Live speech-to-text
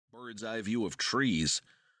bird's-eye view of trees,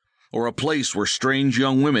 or a place where strange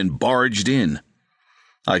young women barged in.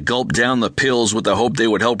 I gulped down the pills with the hope they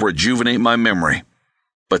would help rejuvenate my memory.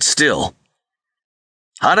 But still.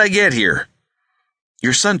 How'd I get here?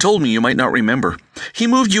 Your son told me you might not remember. He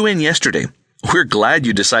moved you in yesterday. We're glad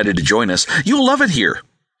you decided to join us. You'll love it here.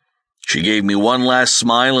 She gave me one last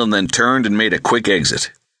smile and then turned and made a quick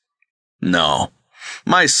exit. No,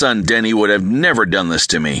 my son Denny would have never done this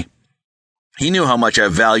to me. He knew how much I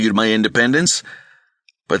valued my independence.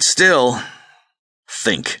 But still,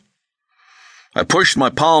 think. I pushed my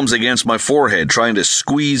palms against my forehead, trying to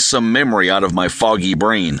squeeze some memory out of my foggy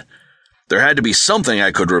brain. There had to be something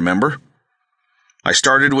I could remember. I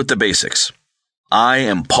started with the basics. I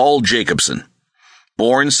am Paul Jacobson,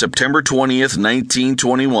 born September 20th,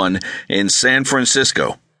 1921, in San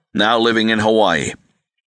Francisco, now living in Hawaii.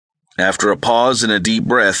 After a pause and a deep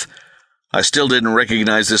breath, I still didn't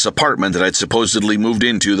recognize this apartment that I'd supposedly moved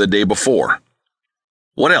into the day before.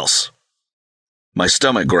 What else? My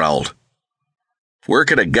stomach growled. Where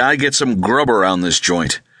could a guy get some grub around this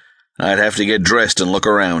joint? I'd have to get dressed and look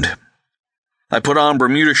around. I put on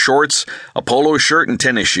Bermuda shorts, a polo shirt, and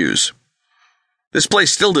tennis shoes. This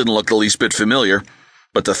place still didn't look the least bit familiar,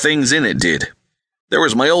 but the things in it did. There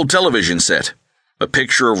was my old television set, a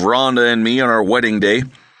picture of Rhonda and me on our wedding day,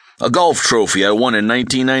 a golf trophy I won in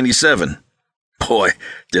 1997. Boy,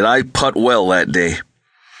 did I putt well that day.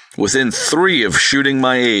 Within 3 of shooting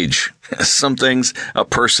my age. Some things a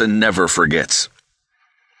person never forgets.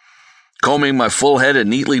 Combing my full head of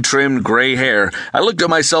neatly trimmed gray hair, I looked at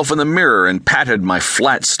myself in the mirror and patted my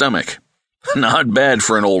flat stomach. Not bad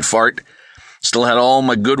for an old fart. Still had all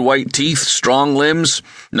my good white teeth, strong limbs,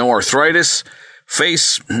 no arthritis,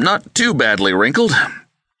 face not too badly wrinkled.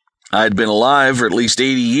 I'd been alive for at least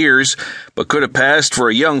 80 years, but could have passed for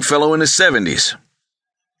a young fellow in his 70s.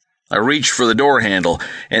 I reached for the door handle,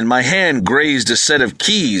 and my hand grazed a set of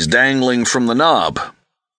keys dangling from the knob.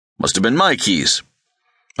 Must have been my keys.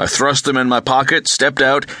 I thrust them in my pocket, stepped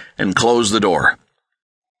out, and closed the door.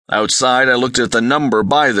 Outside, I looked at the number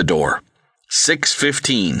by the door.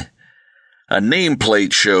 615. A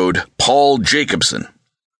nameplate showed Paul Jacobson.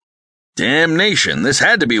 Damnation, this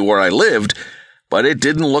had to be where I lived, but it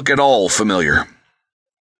didn't look at all familiar.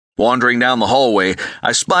 Wandering down the hallway,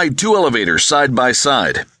 I spied 2 elevators side by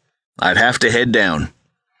side. I'd have to head down.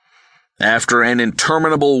 After an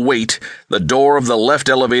interminable wait, the door of the left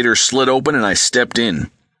elevator slid open and I stepped in.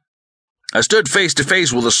 I stood face to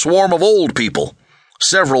face with a swarm of old people,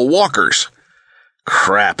 several walkers.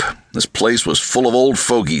 Crap, this place was full of old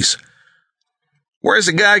fogies. Where's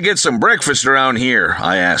the guy get some breakfast around here?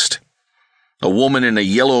 I asked. A woman in a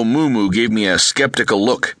yellow muumuu gave me a skeptical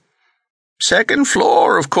look. 2nd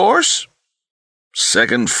floor, of course.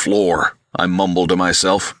 2nd floor, I mumbled to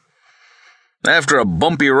myself. After a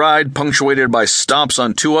bumpy ride punctuated by stops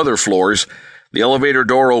on 2 other floors, the elevator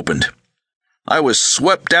door opened. I was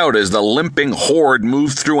swept out as the limping horde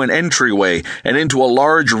moved through an entryway and into a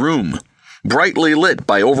large room, brightly lit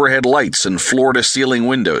by overhead lights and floor-to-ceiling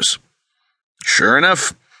windows. Sure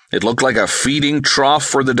enough, it looked like a feeding trough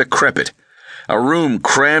for the decrepit, a room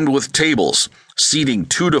crammed with tables, seating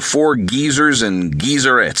 2 to 4 geezers and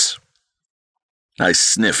geezerettes. I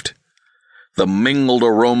sniffed. The mingled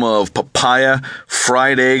aroma of papaya,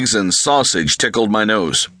 fried eggs, and sausage tickled my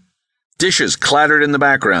nose. Dishes clattered in the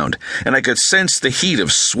background, and I could sense the heat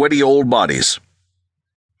of sweaty old bodies.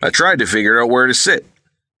 I tried to figure out where to sit.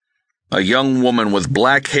 A young woman with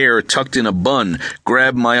black hair tucked in a bun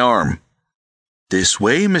grabbed my arm. This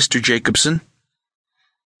way, Mr. Jacobson.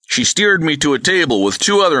 She steered me to a table with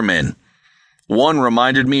 2 other men. One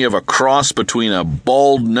reminded me of a cross between a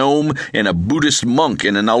bald gnome and a Buddhist monk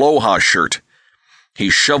in an aloha shirt. He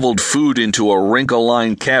shoveled food into a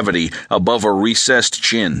wrinkle-lined cavity above a recessed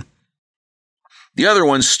chin. The other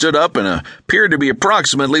one stood up and appeared to be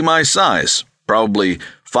approximately my size, probably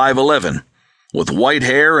 5'11", with white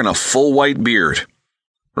hair and a full white beard.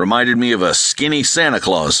 Reminded me of a skinny Santa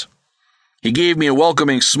Claus. He gave me a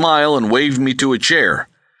welcoming smile and waved me to a chair.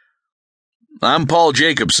 I'm Paul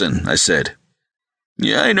Jacobson, I said.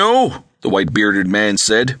 Yeah, I know, the white-bearded man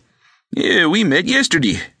said. Yeah, we met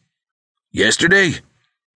yesterday. Yesterday?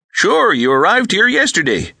 Sure, you arrived here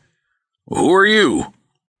yesterday. Who are you?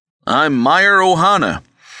 I'm Meyer Ohana.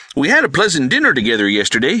 We had a pleasant dinner together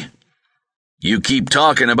yesterday. You keep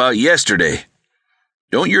talking about yesterday.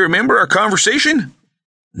 Don't you remember our conversation?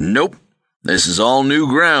 Nope. This is all new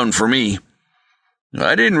ground for me.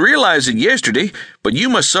 I didn't realize it yesterday, but you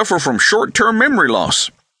must suffer from short-term memory loss.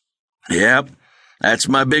 Yep, that's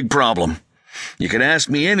my big problem. You can ask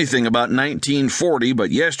me anything about 1940,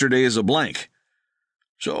 but yesterday is a blank.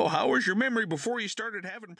 So how was your memory before you started having